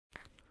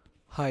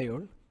Hi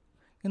all.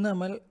 ഇന്ന്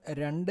നമ്മൾ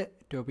രണ്ട്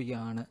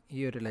ടോപ്പിക്കാണ്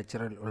ഈ ഒരു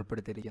ലെക്ചറിൽ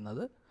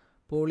ഉൾപ്പെടുത്തിയിരിക്കുന്നത്.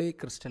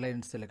 പോളിക്രിസ്റ്റലൈൻ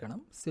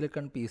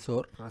സിലിക്കൺ പീസോ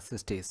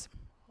റെസിസ്റ്റേഴ്സ്.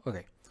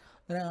 ഓക്കെ,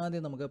 അതിന്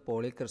ആദ്യം നമുക്ക്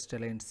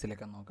പോളിക്രിസ്റ്റലൈൻ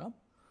സിലിക്കൺ നോക്കാം.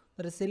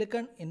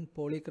 Silicon in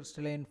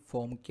പോളിക്രിസ്റ്റലൈൻ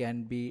form can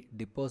be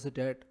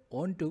deposited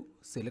on to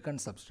silicon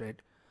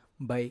substrate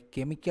by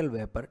chemical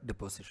vapour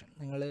deposition.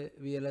 നിങ്ങൾ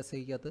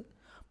VLSIക്കകത്ത്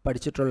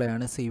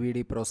പഠിച്ചിട്ടുള്ളതാണ്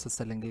CVD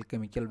പ്രോസസ്സ് അല്ലെങ്കിൽ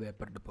കെമിക്കൽ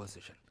വേപ്പർ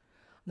ഡിപ്പോസിഷൻ.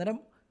 അന്നേരം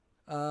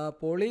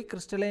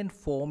പോളിക്രിസ്റ്റലൈൻ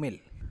ഫോമിൽ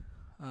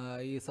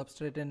ഈ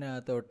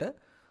സബ്സ്ട്രേറ്റിനകത്തോട്ട്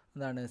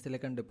എന്താണ്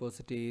സിലിക്കൺ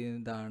ഡെപ്പോസിറ്റ്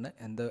ചെയ്യുന്നതാണ്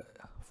എന്ത്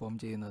ഫോം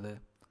ചെയ്യുന്നത്,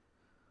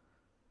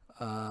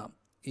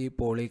 ഈ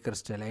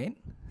പോളിക്രിസ്റ്റലൈൻ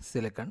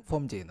സിലിക്കൺ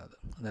ഫോം ചെയ്യുന്നത്.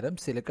 അന്നേരം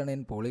silicon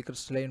in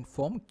പോളിക്രിസ്റ്റലൈൻ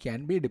form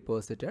can be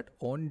deposited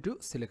on to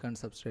silicon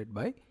substrate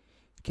by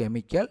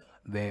chemical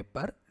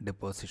vapour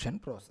deposition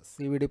process,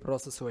 CVD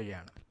process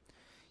വഴിയാണ്.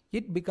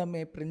 It become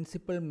A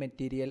principal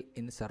material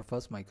in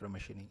surface micro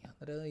machining.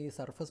 അതായത് ഈ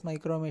surface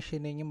micro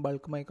മെഷീനിങ്ങും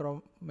bulk micro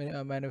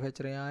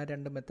manufacturing ആ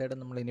രണ്ട് method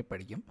നമ്മളിനി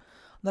പഠിക്കും.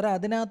 അന്നേരം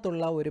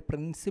അതിനകത്തുള്ള ഒരു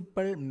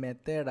പ്രിൻസിപ്പൽ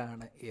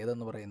മെത്തേഡാണ്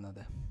ഏതെന്ന്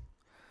പറയുന്നത്,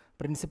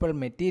 പ്രിൻസിപ്പൽ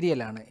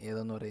മെറ്റീരിയലാണ്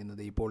ഏതെന്ന്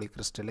പറയുന്നത് ഈ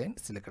പോളിക്രിസ്റ്റലൈൻ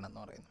സിലിക്കൺ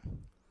എന്ന് പറയുന്നത്.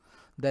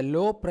 The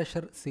low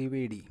pressure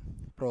CVD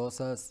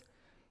process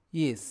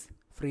is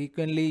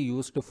frequently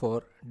used for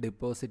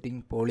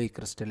depositing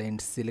പോളിക്രിസ്റ്റലൈൻ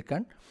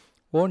silicon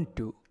on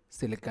to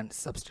silicon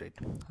substrate.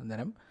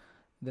 അന്നേരം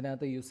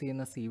ഇതിനകത്ത് യൂസ്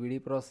ചെയ്യുന്ന CVD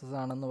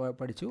പ്രോസസ്സാണെന്ന്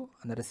പഠിച്ചു.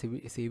 അന്നേരം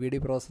CVD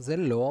പ്രോസസ്സിൽ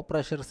ലോ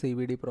പ്രഷർ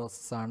CVD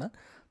പ്രോസസ്സാണ്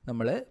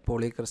നമ്മൾ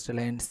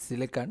പോളിക്രിസ്റ്റലൈൻ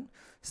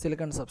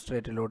സിലിക്കൺ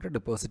സബ്സ്ട്രേറ്റിലോട്ട്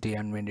ഡെപ്പോസിറ്റ്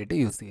ചെയ്യാൻ വേണ്ടിയിട്ട്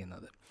യൂസ്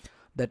ചെയ്യുന്നത്.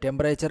 The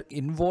temperature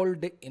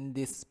involved in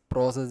this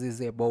process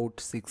is about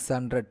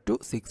 600 to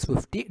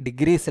 650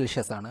 degree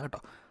Celsius ആണ്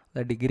കേട്ടോ.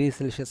 അത് ഡിഗ്രി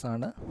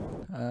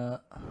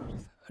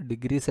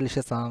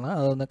സെൽഷ്യസ് ആണ്,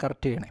 അതൊന്ന്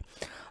കറക്റ്റ് ചെയ്യണേ.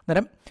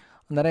 അന്നേരം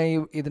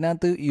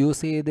ഇതിനകത്ത്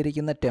യൂസ്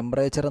ചെയ്തിരിക്കുന്ന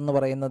ടെമ്പറേച്ചർ എന്ന്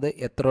പറയുന്നത്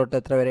എത്ര തൊട്ട്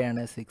എത്ര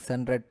വരെയാണ്,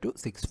 600 to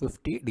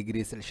 650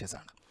 ഡിഗ്രി സെൽഷ്യസ്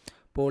ആണ്.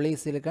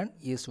 Polysilicon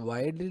is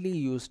widely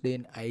used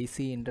in IC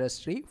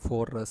industry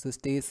four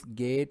resistors,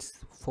 Gates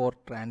four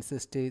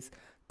transistors,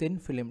 thin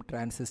film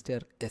transistor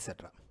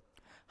etcetera.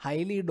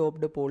 Highly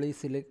doped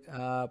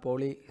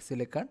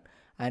polysilicon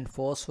and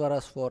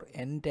phosphorus four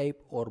N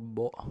type or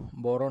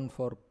boron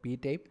for P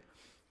type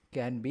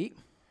can be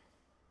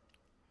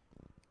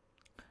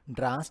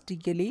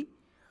drastically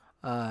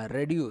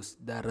reduce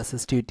the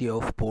resistivity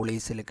of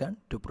polysilicon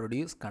to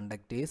produce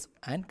conductors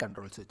and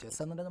control switches.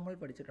 എന്നിട്ട് നമ്മൾ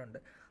പഠിച്ചിട്ടുണ്ട്,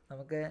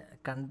 നമുക്ക്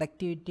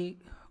conductivity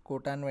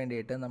കൂട്ടാൻ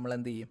വേണ്ടിയിട്ട് നമ്മൾ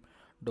എന്ത് ചെയ്യും,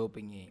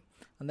 ഡോപ്പിങ് ചെയ്യും.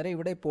 അന്നേരം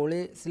ഇവിടെ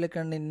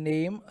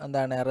പോളിസിലിക്കണിൻ്റെയും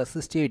എന്താണ്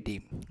റെസിസ്റ്റിവിറ്റി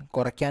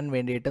കുറയ്ക്കാൻ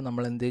വേണ്ടിയിട്ട്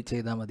നമ്മൾ എന്ത്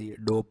ചെയ്താൽ മതി,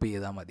 ഡോപ്പ്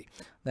ചെയ്താൽ മതി.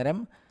 അന്നേരം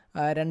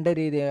രണ്ട്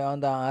രീതി,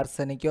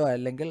 ആർസനിക്കോ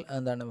അല്ലെങ്കിൽ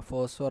എന്താണ്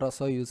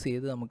ഫോസ്ഫറസോ യൂസ്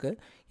ചെയ്ത് നമുക്ക്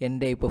N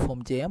ടൈപ്പ് ഫോം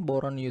ചെയ്യാം,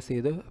 ബോറോൺ യൂസ്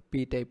ചെയ്ത്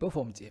P ടൈപ്പ്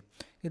ഫോം ചെയ്യാം.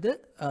 ഇത്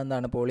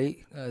എന്താണ്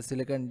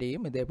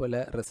പോളിസിലിക്കണിൻ്റെയും ഇതേപോലെ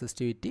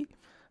റെസിസ്റ്റിവിറ്റി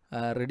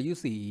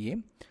റെഡ്യൂസ് ചെയ്യുകയും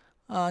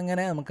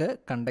അങ്ങനെ നമുക്ക്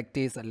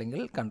കണ്ടക്ടേഴ്സ്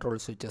അല്ലെങ്കിൽ കൺട്രോൾ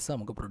സ്വിച്ചസ്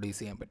നമുക്ക് പ്രൊഡ്യൂസ്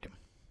ചെയ്യാൻ പറ്റും.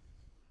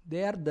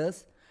 They are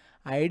thus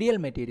ideal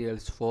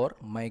materials four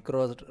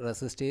micro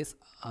resistors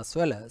as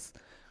well as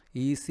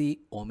easy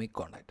ohmic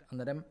contact.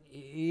 അന്നേരം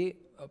ഈ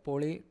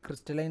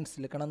പോളിക്രിസ്റ്റലൈൻ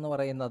സിലിക്കൺ എന്ന്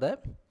പറയുന്നത്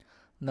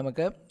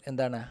നമുക്ക്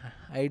എന്താണ്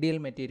ഐഡിയൽ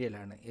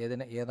മെറ്റീരിയലാണ്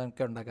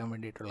ഏതൊക്കെ ഉണ്ടാക്കാൻ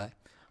വേണ്ടിയിട്ടുള്ള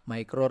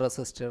മൈക്രോ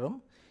റെസിസ്റ്ററും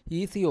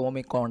ഈസി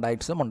ഓമിക്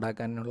കോണ്ടാക്ട്സും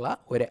ഉണ്ടാക്കാനുള്ള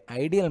ഒരു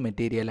ഐഡിയൽ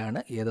മെറ്റീരിയലാണ്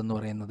ഏതെന്ന്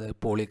പറയുന്നത്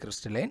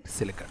പോളിക്രിസ്റ്റലൈൻ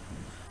സിലിക്കൺ.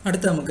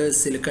 അടുത്ത നമുക്ക്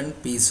സിലിക്കൺ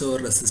പീസോ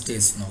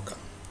റെസിസ്റ്റേഴ്സ് നോക്കാം.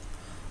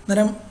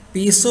 അന്നേരം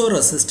piezo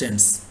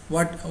resistance,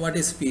 what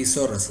is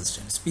piezo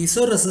resistance?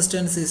 Piezo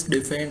resistance is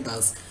defined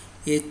as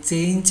a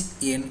change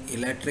in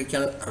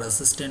electrical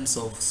resistance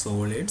of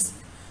solids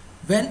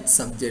when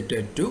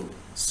subjected to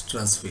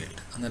stress field.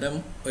 അന്നേരം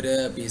ഒരു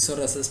പീസോ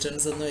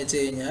റെസിസ്റ്റൻസ് എന്ന് വെച്ച്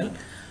കഴിഞ്ഞാൽ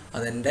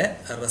അതിൻ്റെ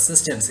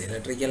റെസിസ്റ്റൻസ്,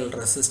 ഇലക്ട്രിക്കൽ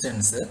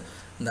റെസിസ്റ്റൻസ്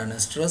എന്താണ്,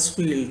 stress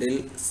ഫീൽഡിൽ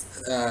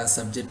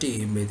സബ്ജക്റ്റ്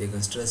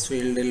ചെയ്യുമ്പോഴത്തേക്കും, സ്ട്രെസ്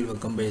ഫീൽഡിൽ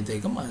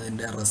വെക്കുമ്പോഴത്തേക്കും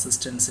അതിൻ്റെ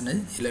റെസിസ്റ്റൻസിന്,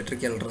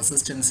 ഇലക്ട്രിക്കൽ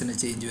റെസിസ്റ്റൻസിന്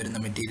ചേഞ്ച് വരുന്ന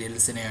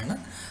മെറ്റീരിയൽസിനെയാണ്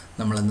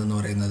നമ്മളെന്തെന്ന്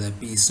പറയുന്നത്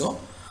പീസോ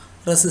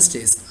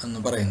റെസിസ്റ്റേഴ്സ്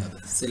എന്ന് പറയുന്നത്.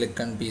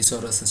 സിലിക്കൺ പീസോ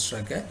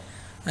റെസിസ്റ്ററൊക്കെ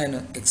അതിന്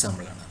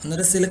എക്സാമ്പിളാണ്.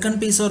 അന്നേരം silicon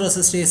piezo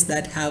resistors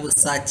that have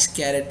such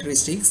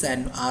characteristics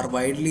and are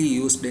widely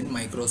used in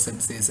micro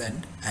sensors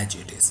and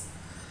actuators.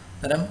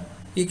 അന്നേരം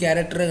ഈ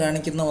ക്യാരക്ടർ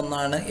കാണിക്കുന്ന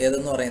ഒന്നാണ്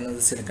ഏതെന്ന് പറയുന്നത്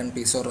സിലിക്കൺ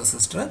പീസോ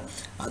റെസിസ്റ്റർ.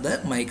 അത്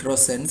മൈക്രോ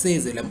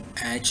സെൻസേഴ്സിലും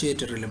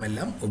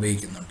ആക്ച്വേറ്ററിലുമെല്ലാം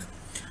ഉപയോഗിക്കുന്നുണ്ട്.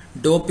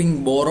 Doping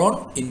boron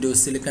into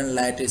silicon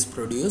lattice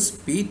produce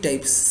P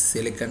type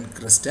silicon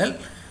crystal,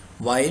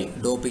 while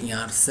doping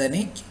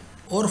arsenic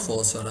or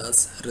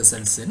phosphorus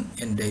results in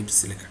N type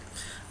silicon.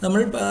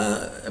 നമ്മൾ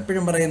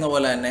എപ്പോഴും പറയുന്ന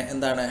പോലെ തന്നെ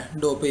എന്താണ്,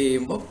 ഡോപ്പ്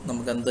ചെയ്യുമ്പോൾ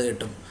നമുക്ക് എന്ത്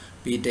കിട്ടും,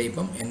 P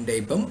ടൈപ്പും N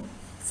ടൈപ്പും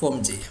ഫോം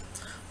ചെയ്യാം.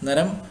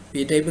 അന്നേരം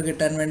P ടൈപ്പ്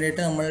കിട്ടാൻ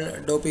വേണ്ടിയിട്ട് നമ്മൾ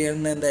ഡോപ്പ്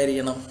ചെയ്യുന്നത്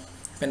എന്തായിരിക്കണം,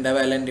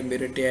 പെൻഡാവാലൻ്റ്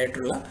ഇമ്പ്യൂരിറ്റി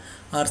ആയിട്ടുള്ള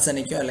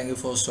ആർസനിക്കോ അല്ലെങ്കിൽ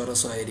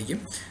ഫോസ്ഫറസോ ആയിരിക്കും.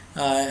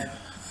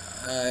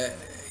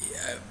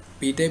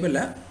 P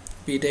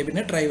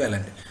ടൈപ്പിന്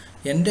trivalent,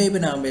 N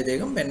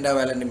ടൈപ്പിനാകുമ്പോഴത്തേക്കും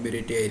pentavalent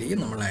impurity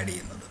ആയിരിക്കും നമ്മൾ ആഡ്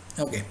ചെയ്യുന്നത്.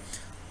 ഓക്കെ,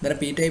 അന്നേരം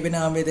P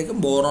ടൈപ്പിനാകുമ്പോഴത്തേക്കും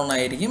ബോറോൺ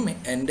ആയിരിക്കും,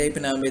 N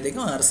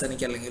ടൈപ്പിനാകുമ്പോഴത്തേക്കും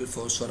ആർസനിക് അല്ലെങ്കിൽ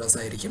ഫോസ്ഫറസ്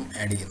ആയിരിക്കും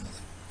ആഡ് ചെയ്യുന്നത്.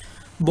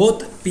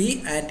 Both P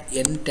and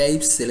N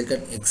type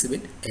silicon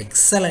exhibit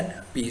excellent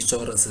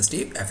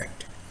piezoresistive effect.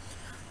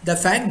 The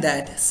fact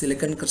that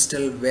silicon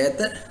crystal,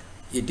 whether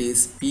it is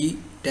P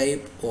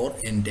type or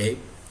N type,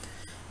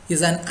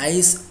 is an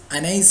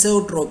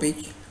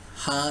anisotropic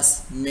has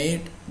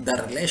made the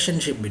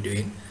relationship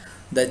between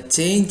the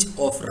change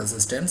of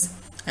resistance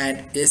and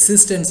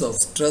existence of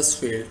stress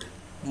field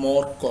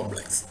more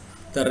complex.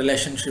 The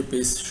relationship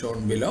is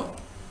shown below.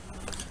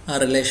 ആ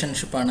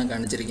റിലേഷൻഷിപ്പാണ്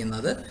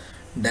കാണിച്ചിരിക്കുന്നത്.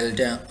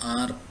 Delta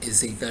R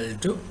is equal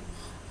to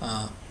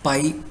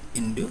pi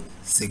into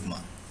sigma.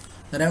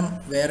 അന്നേരം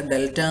where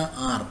delta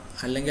R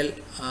അല്ലെങ്കിൽ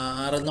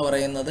R എന്ന്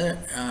പറയുന്നത്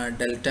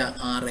delta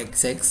R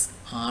X X,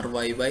 R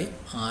Y Y,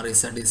 R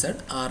Z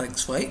Z, R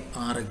X Y,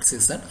 R X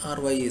Z, R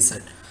Y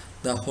Z,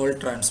 the whole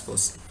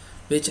transpose,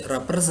 which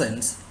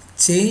represents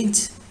change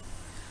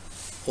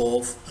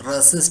of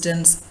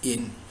resistance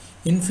in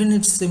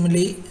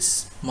infinitesimally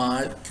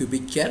small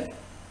cubical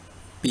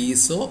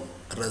piezo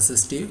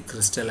resistive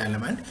crystal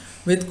element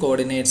with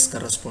coordinates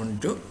corresponding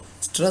to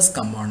stress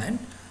component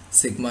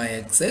sigma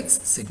xx,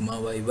 sigma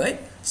yy,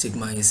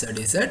 sigma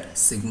zz,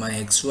 sigma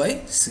xy,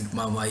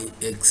 sigma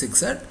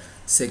yxz,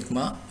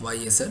 sigma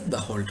yz,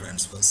 the whole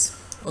transpose.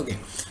 Okay,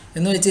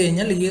 എന്ന് വെച്ച്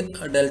കഴിഞ്ഞാൽ ഈ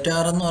delta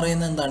R എന്ന്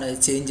പറയുന്നത് എന്താണ്?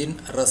 Change in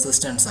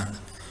resistance ആണ്.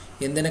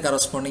 എന്തിന്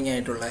corresponding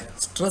ആയിട്ടുള്ള?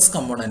 സ്ട്രെസ്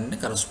കമ്പോണൻറ്റിന്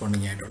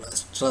കറസ്പോണ്ടിങ് ആയിട്ടുള്ള.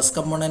 സ്ട്രെസ്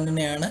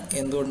കമ്പോണൻറ്റിനെയാണ്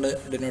എന്തുകൊണ്ട്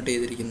ഡിനോട്ട്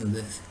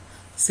ചെയ്തിരിക്കുന്നത്?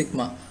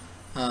 സിഗ്മ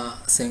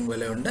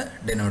സിംബൽ കൊണ്ട്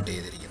ഡിനോട്ട്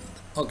ചെയ്തിരിക്കുന്നത്.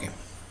 Okay,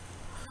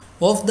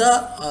 of the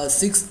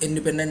 6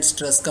 independent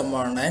stress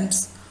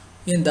components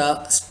in the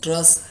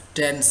stress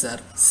tensor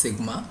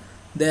sigma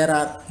there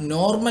are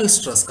normal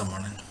stress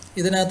component.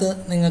 ഇതിനകത്ത്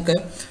നിങ്ങൾക്ക്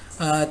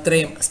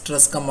ഇത്രയും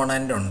സ്ട്രെസ്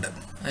കമ്പോണൻ്റ് ഉണ്ട്.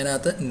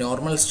 അതിനകത്ത്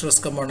നോർമൽ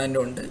സ്ട്രെസ് കമ്പോണൻ്റ്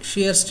ഉണ്ട്,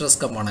 ഷിയർ സ്ട്രെസ്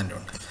കമ്പോണൻ്റ്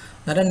ഉണ്ട്.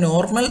 അന്നേരം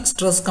നോർമൽ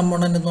സ്ട്രെസ്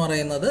കമ്പോണൻ്റ് എന്ന്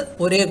പറയുന്നത്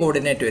ഒരേ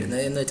കോർഡിനേറ്റ്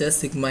വരുന്നത് എന്ന് വെച്ചാൽ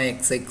sigma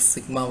X X,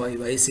 sigma Y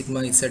Y,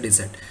 sigma Z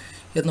Z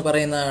എന്ന്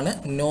പറയുന്നതാണ്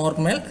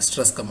നോർമൽ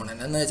സ്ട്രെസ്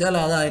കമ്പോണൻ്റ്. എന്ന് വെച്ചാൽ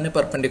അത് അതിന്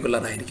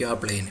പെർപെൻഡിക്കുലർ ആയിരിക്കും ആ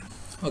പ്ലെയിന്.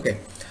 ഓക്കെ,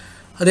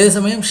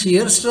 അതേസമയം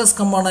ഷിയർ സ്ട്രെസ്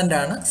കമ്പോണൻ്റ്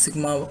ആണ്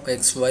sigma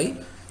X Y,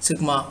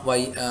 sigma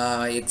Y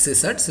X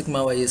Z,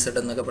 sigma Y Z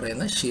എന്നൊക്കെ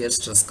പറയുന്ന ഷിയർ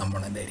സ്ട്രെസ്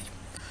കമ്പോണൻ്റ് ആയിരിക്കും.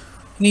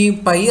 ഇനി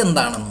പൈ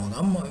എന്താണെന്ന്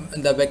നോക്കാം.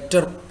 The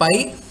vector pi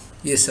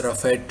is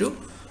referred to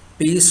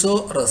piezo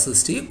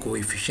resistive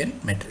coefficient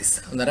matrix.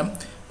 അന്നേരം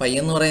പൈ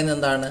എന്ന് പറയുന്നത്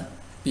എന്താണ്?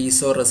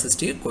 പീസോ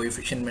റെസിസ്റ്റീവ്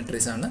കോയിഫിഷ്യൻറ്റ്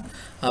മെട്രിക്സ് ആണ്.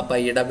 ആ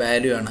പൈയുടെ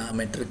വാല്യൂ ആണ്, ആ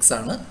മെട്രിക്സ്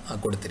ആണ് ആ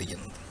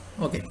കൊടുത്തിരിക്കുന്നത്.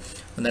 ഓക്കെ,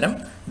 അന്നേരം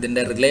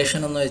ഇതിൻ്റെ റിലേഷൻ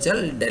എന്ന് വെച്ചാൽ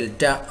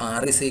delta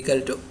R is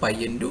equal to pi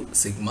into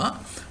sigma.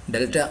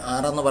 Delta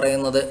R എന്ന്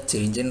പറയുന്നത്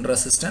ചേഞ്ച് ഇൻ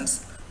റെസിസ്റ്റൻസ്,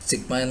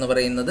 സിഗ്മ എന്ന്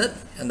പറയുന്നത്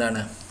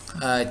എന്താണ്?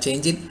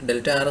 ചേഞ്ച് ഇൻ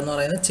ഡെൽറ്റ ആർ എന്ന്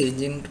പറയുന്നത്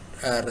change in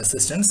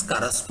resistance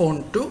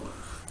correspond to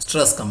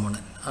stress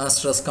component. ആ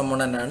സ്ട്രെസ്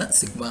കമ്പോണൻ്റ് ആണ്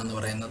സിഗ്മ എന്ന്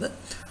പറയുന്നത്.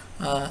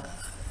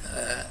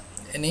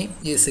 ഇനി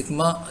ഈ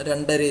സിഗ്മ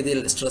രണ്ട് രീതിയിൽ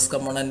സ്ട്രെസ്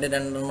കമ്പോണൻ്റ്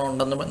രണ്ടെണ്ണം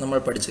ഉണ്ടെന്ന് നമ്മൾ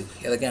പഠിച്ചു.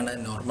 ഏതൊക്കെയാണ്?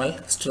 നോർമൽ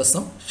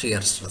സ്ട്രെസ്സും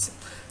ഷിയർ സ്ട്രെസ്സും.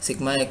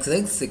 Sigma X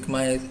X, sigma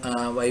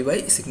Y Y,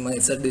 sigma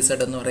Z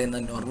Z എന്ന് പറയുന്ന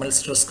നോർമൽ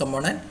സ്ട്രെസ്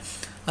കമ്പോണൻറ്റ്.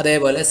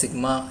 അതേപോലെ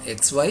sigma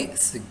X Y,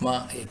 sigma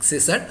X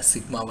Z,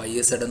 sigma Y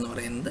Z എന്ന്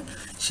പറയുന്നത്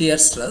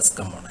ഷിയർ സ്ട്രെസ്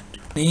കമ്പോണൻറ്റ്.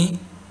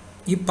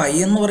 ഈ പൈ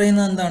എന്ന്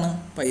പറയുന്നത് എന്താണ്?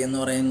 പൈ എന്ന്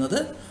പറയുന്നത്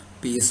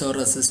പീസോ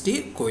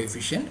റെസിസ്റ്റീവ്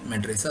കോയിഫിഷ്യൻറ്റ്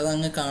മെട്രിക്സ്. അത്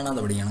അങ്ങ് കാണാതെ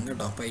പഠിക്കണം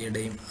കേട്ടോ.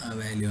 പൈയുടെയും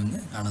വാല്യൂ അങ്ങ്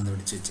കാണാതെ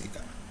പഠിച്ച്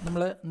വെച്ചേക്കാം.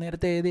 നമ്മൾ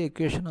നേരത്തെ എഴുതിയ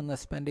ഇക്വേഷൻ ഒന്ന്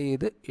എക്സ്പാൻഡ്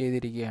ചെയ്ത്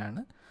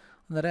എഴുതിയിരിക്കുകയാണ്.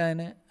 അന്നേരം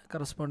അതിന്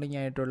കറസ്പോണ്ടിങ്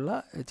ആയിട്ടുള്ള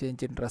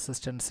ചേഞ്ച് ഇൻ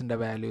റെസിസ്റ്റൻസിൻ്റെ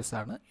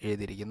വാല്യൂസാണ്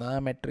എഴുതിയിരിക്കുന്നത്. ആ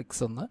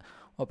മെട്രിക്സ് ഒന്ന്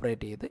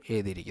ഓപ്പറേറ്റ് ചെയ്ത്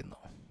എഴുതിയിരിക്കുന്നു.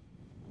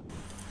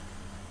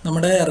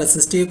 നമ്മുടെ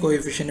റെസിസ്റ്റീവ്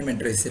കോയിഫിഷ്യൻറ്റ്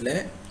മെട്രിക്സിലെ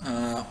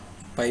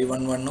പൈ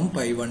 11ഉം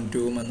പൈ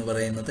 12ഉം എന്ന്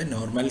പറയുന്നത്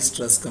നോർമൽ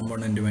സ്ട്രെസ്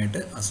കമ്പോണൻറ്റുമായിട്ട്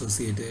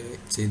അസോസിയേറ്റ്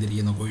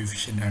ചെയ്തിരിക്കുന്ന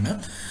കോയിഫിഷ്യൻ്റ് ആണ്.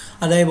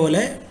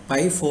 അതേപോലെ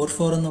പൈ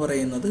 44 എന്ന്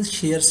പറയുന്നത്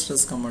ഷിയർ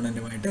സ്ട്രെസ്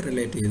കമ്പോണൻറ്റുമായിട്ട്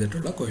റിലേറ്റ്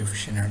ചെയ്തിട്ടുള്ള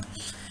കോയിഫിഷ്യൻ്റ് ആണ്.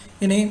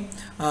 ഇനി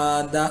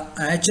the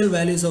actual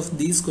values of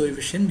these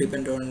coefficient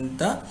depend on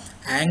the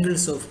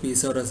angles of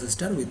piezo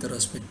resistor with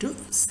respect to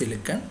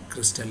silicon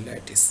crystal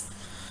lattice.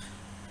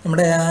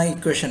 നമ്മുടെ ആ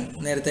ഇക്വേഷൻ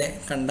നേരത്തെ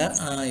കണ്ട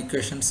ആ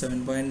ഇക്വേഷൻ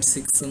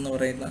 7.6 എന്ന്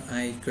പറയുന്ന ആ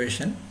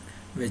ഇക്വേഷൻ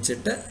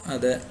വെച്ചിട്ട്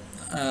അത്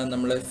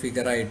നമ്മൾ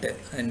ഫിഗറായിട്ട്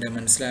അതിൻ്റെ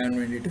മനസ്സിലാകാൻ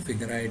വേണ്ടിയിട്ട്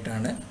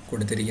ഫിഗറായിട്ടാണ്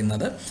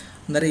കൊടുത്തിരിക്കുന്നത്.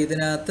 അന്നേരം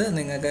ഇതിനകത്ത്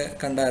നിങ്ങൾക്ക്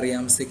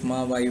കണ്ടറിയാം സിഗ്മ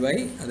വൈ വൈ,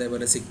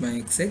 അതേപോലെ sigma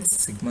X X,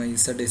 sigma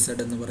Z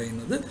Z എന്ന്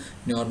പറയുന്നത്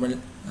നോർമൽ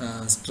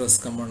സ്ട്രെസ്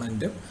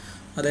കമ്പോണൻറ്റും,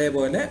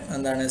 അതേപോലെ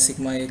എന്താണ്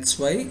sigma X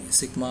Y,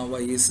 sigma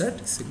Y Z,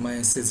 sigma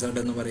S Z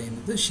എന്ന്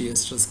പറയുന്നത് ഷിയർ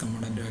സ്ട്രെസ്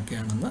കമ്പോണൻറ്റും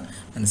ഒക്കെയാണെന്ന്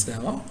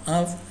മനസ്സിലാവാം. ആ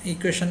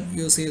ഇക്വേഷൻ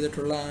യൂസ്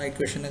ചെയ്തിട്ടുള്ള ആ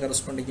ഇക്വേഷന്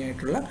കറസ്പോണ്ടിങ്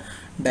ആയിട്ടുള്ള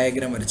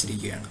ഡയഗ്രാം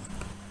വരച്ചിരിക്കുകയാണ്.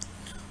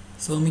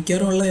 സോ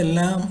മിക്കവാറുമുള്ള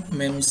എല്ലാ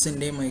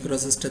മെംസിൻ്റെയും മൈക്രോ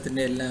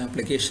സിസ്റ്റത്തിൻ്റെ എല്ലാ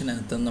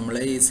ആപ്ലിക്കേഷനകത്തും നമ്മൾ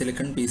ഈ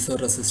സിലിക്കൺ പീസോ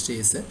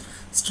റെസിസ്റ്റേഴ്സ്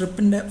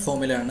സ്ട്രിപ്പിൻ്റെ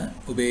ഫോമിലാണ്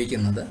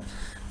ഉപയോഗിക്കുന്നത്.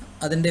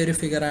 അതിൻ്റെ ഒരു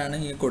ഫിഗറാണ്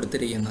ഈ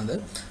കൊടുത്തിരിക്കുന്നത്.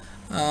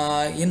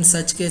 In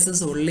such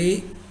cases only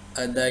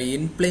the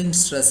ഇൻപ്ലെയിൻ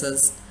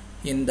stresses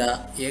in the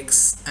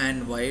X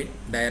and Y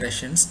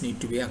directions need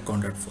to B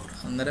accounted for.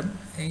 അന്നേരം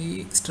ഈ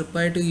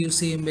സ്ട്രിപ്പായിട്ട്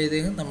യൂസ്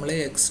ചെയ്യുമ്പോഴത്തേക്കും നമ്മൾ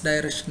എക്സ്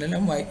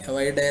ഡയറക്ഷനിലും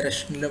വൈ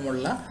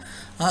ഡയറക്ഷനിലുമുള്ള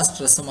ആ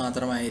സ്ട്രെസ്സ്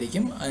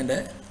മാത്രമായിരിക്കും അതിൻ്റെ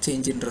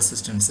ചേഞ്ച് ഇൻ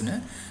റെസിസ്റ്റൻസിന്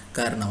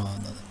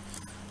കാരണമാകുന്നത്.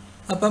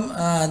 അപ്പം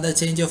the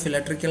change of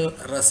electrical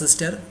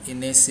resistor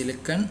in a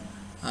silicon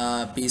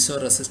piezo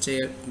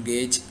resistor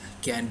gauge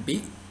can be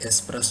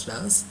expressed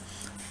as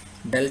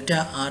delta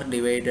R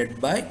divided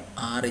by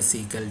R is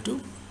equal to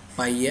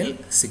pi L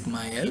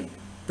sigma L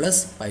plus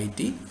pi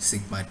T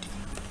sigma T.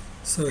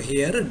 So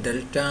here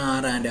delta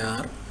R and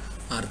R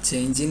are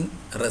changing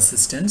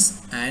resistance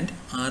and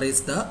R is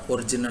the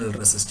original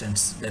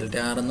resistance.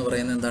 Delta R എന്ന്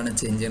പറയുന്നത് എന്താണ്?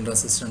 changing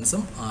resistance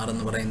ഉം R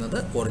എന്ന് പറയുന്നത്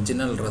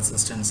original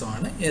resistance ഉം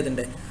ആണ്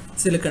ഏതിൻ്റെ?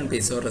 silicon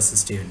piezo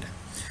resistive.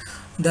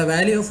 The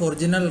value of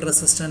original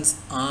resistance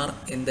R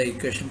in the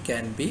equation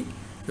can be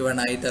given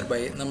either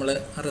by നമ്മൾ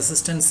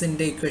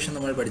റെസിസ്റ്റൻസിൻ്റെ ഇക്വേഷൻ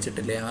നമ്മൾ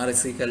പഠിച്ചിട്ടില്ലേ, R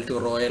is equal to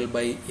rho L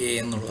by A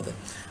എന്നുള്ളത്.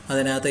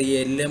 അതിനകത്ത് ഈ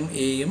എല്ലും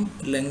എയും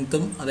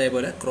ലെങ്തും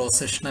അതേപോലെ ക്രോസ്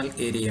സെക്ഷണൽ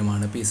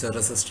ഏരിയയുമാണ്. പീസോ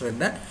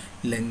റെസിസ്റ്ററിൻ്റെ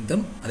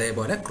ലെങ്തും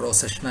അതേപോലെ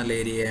ക്രോസ് സെക്ഷണൽ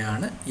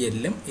ഏരിയയാണ്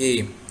എല്ലും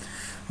എയും.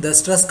 The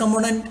stress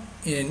component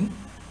in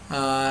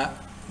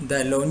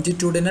the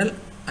longitudinal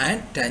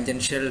and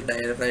tangential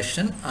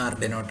direction R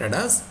denoted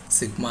as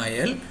sigma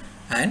L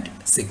and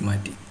sigma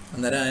T.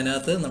 അന്നേരം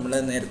അതിനകത്ത് നമ്മൾ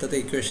നേരത്തെ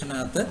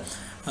ഇക്വേഷനകത്ത്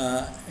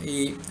ഈ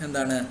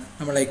എന്താണ്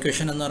നമ്മളെ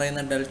ഇക്വേഷൻ എന്ന്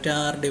പറയുന്നത് delta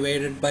R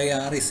divided by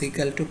R is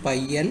equal to pi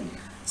L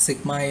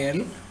sigma L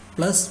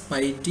plus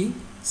pi T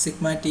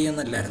sigma T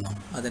എന്നല്ലായിരുന്നു.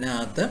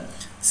 അതിനകത്ത്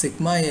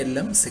സിഗ്മ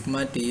എല്ലും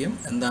സിഗ്മ ടിയും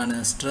എന്താണ്?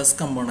 സ്ട്രെസ്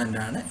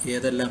കമ്പോണൻ്റാണ്.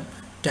 ഏതെല്ലാം?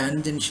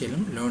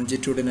 ടാൻജൻഷ്യലും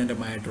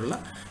ലോഞ്ചിറ്റ്യൂഡിനലുമായിട്ടുള്ള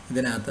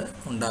ഇതിനകത്ത്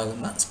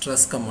ഉണ്ടാകുന്ന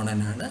സ്ട്രെസ്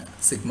കമ്പോണൻ്റാണ്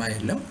സിഗ്മ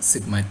എല്ലും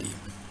സിഗ്മ ടിയും.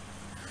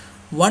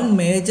 One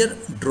major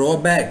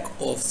drawback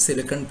of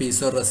silicon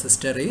piezo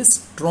resistor is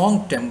strong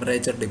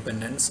temperature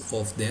dependence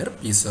of their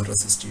piezo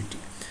resistivity.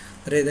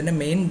 ഇതിൻ്റെ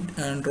മെയിൻ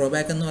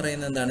ഡ്രോബാക്ക് എന്ന്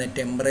പറയുന്നത് എന്താണ്?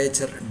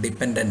 ടെമ്പറേച്ചർ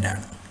ഡിപ്പെൻഡൻ്റ്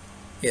ആണ്.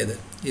 ഏത്?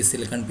 ഈ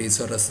സിലിക്കൺ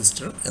പീസോ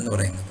റെസിസ്റ്റർ എന്ന്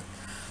പറയുന്നത്.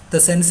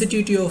 The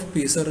sensitivity of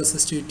piezo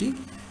resistivity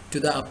to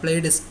the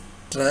applied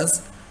stress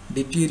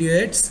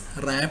ഡിറ്റീരിയേറ്റ്സ്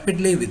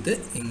rapidly with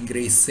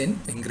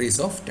increase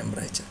of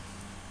temperature.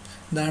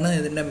 ഇതാണ്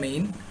ഇതിൻ്റെ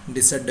മെയിൻ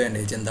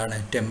ഡിസഡ്വാൻറ്റേജ്. എന്താണ്?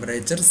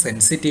 ടെമ്പറേച്ചർ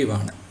സെൻസിറ്റീവ്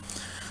ആണ്.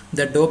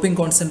 The doping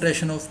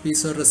concentration of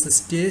piezo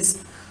resistors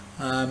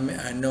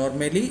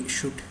normally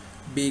should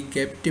be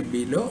kept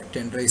below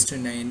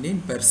 10⁻⁹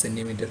 per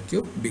centimeter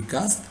cube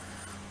because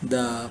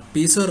the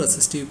piezo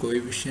resistive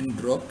coefficient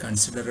drop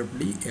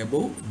considerably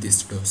above this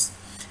dose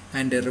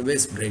and a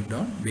reverse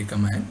breakdown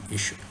become an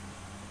issue.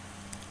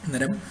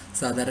 അന്നേരം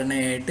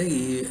സാധാരണയായിട്ട്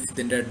ഈ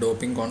ഇതിൻ്റെ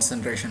doping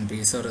concentration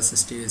piezo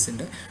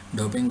റെസിസ്റ്റീവ്സിൻ്റെ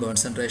doping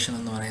concentration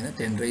എന്ന് പറയുന്നത്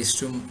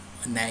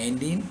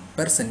 10⁻⁹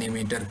 per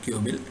centimeter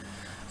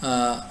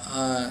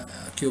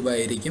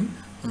ക്യൂബായിരിക്കും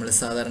നമ്മൾ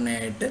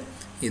സാധാരണയായിട്ട്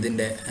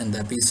ഇതിൻ്റെ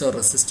piezo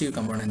resistive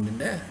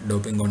കമ്പോണൻറ്റിൻ്റെ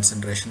doping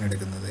concentration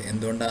എടുക്കുന്നത്.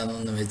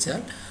 എന്തുകൊണ്ടാണെന്ന് വെച്ചാൽ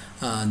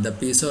the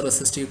piezo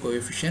resistive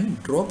കോഎഫിഷ്യൻ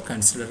drop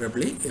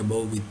considerably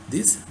above with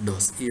this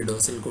dose. ഈ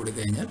ഡോസിൽ കൂടി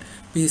കഴിഞ്ഞാൽ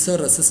പീസോ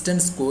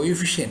റെസിസ്റ്റൻസ്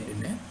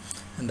കോഎഫിഷ്യൻറ്റിന്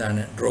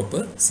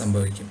ഡ്രോപ്പ്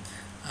സംഭവിക്കും.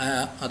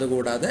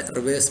 അതുകൂടാതെ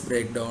റിവേഴ്സ്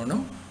ബ്രേക്ക്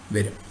ഡൗണും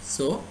വരും.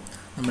 സോ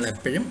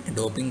നമ്മളെപ്പോഴും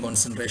ഡോപ്പിംഗ്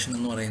കോൺസെൻട്രേഷൻ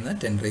എന്ന് പറയുന്നത്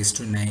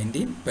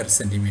 10⁻⁹ per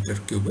centimeter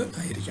cube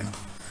ആയിരിക്കണം.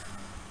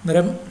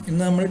 അന്നേരം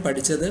ഇന്ന് നമ്മൾ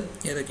പഠിച്ചത്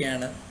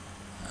ഏതൊക്കെയാണ്?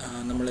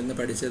 നമ്മളിന്ന്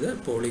പഠിച്ചത്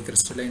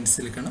പോളിക്രിസ്റ്റലൈൻ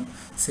സിലിക്കണും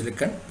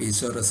സിലിക്കൺ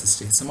പീസോ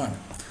റെസിസ്റ്റേഴ്സുമാണ്.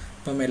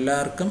 അപ്പം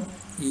എല്ലാവർക്കും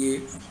ഈ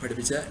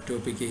പഠിപ്പിച്ച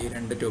ടോപ്പിക്ക്, ഈ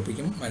രണ്ട്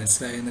ടോപ്പിക്കും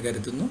മനസ്സിലായെന്ന്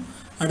കരുതുന്നു.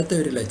 അടുത്ത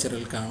ഒരു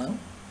ലെക്ചറിൽ കാണാം.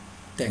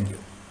 Thank you.